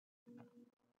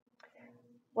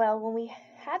Well, when we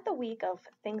had the week of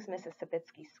things Mrs.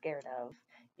 Sabitsky's scared of,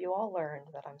 you all learned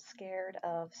that I'm scared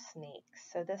of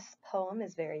snakes. So this poem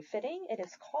is very fitting. It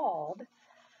is called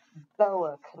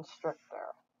Boa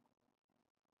Constrictor.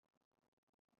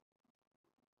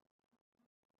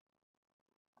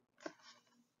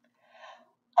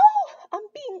 Oh, I'm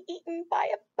being eaten by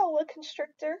a boa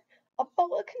constrictor. A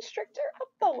boa constrictor, a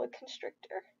boa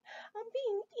constrictor. I'm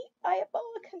being eaten by a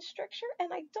boa constrictor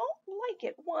and I don't like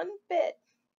it one bit.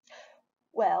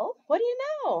 Well, what do you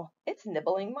know? It's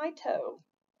nibbling my toe.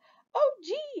 Oh,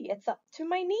 gee, it's up to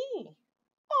my knee.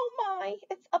 Oh, my,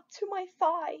 it's up to my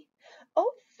thigh.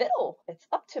 Oh, fiddle, it's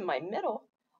up to my middle.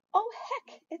 Oh,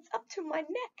 heck, it's up to my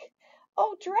neck.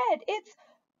 Oh, dread, it's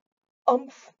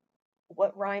umph.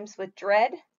 What rhymes with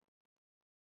dread?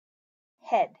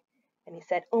 Head. And he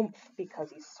said oomph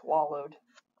because he swallowed.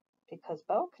 Because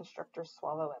boa constrictors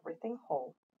swallow everything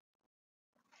whole.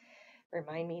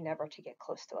 Remind me never to get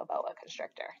close to a boa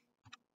constrictor.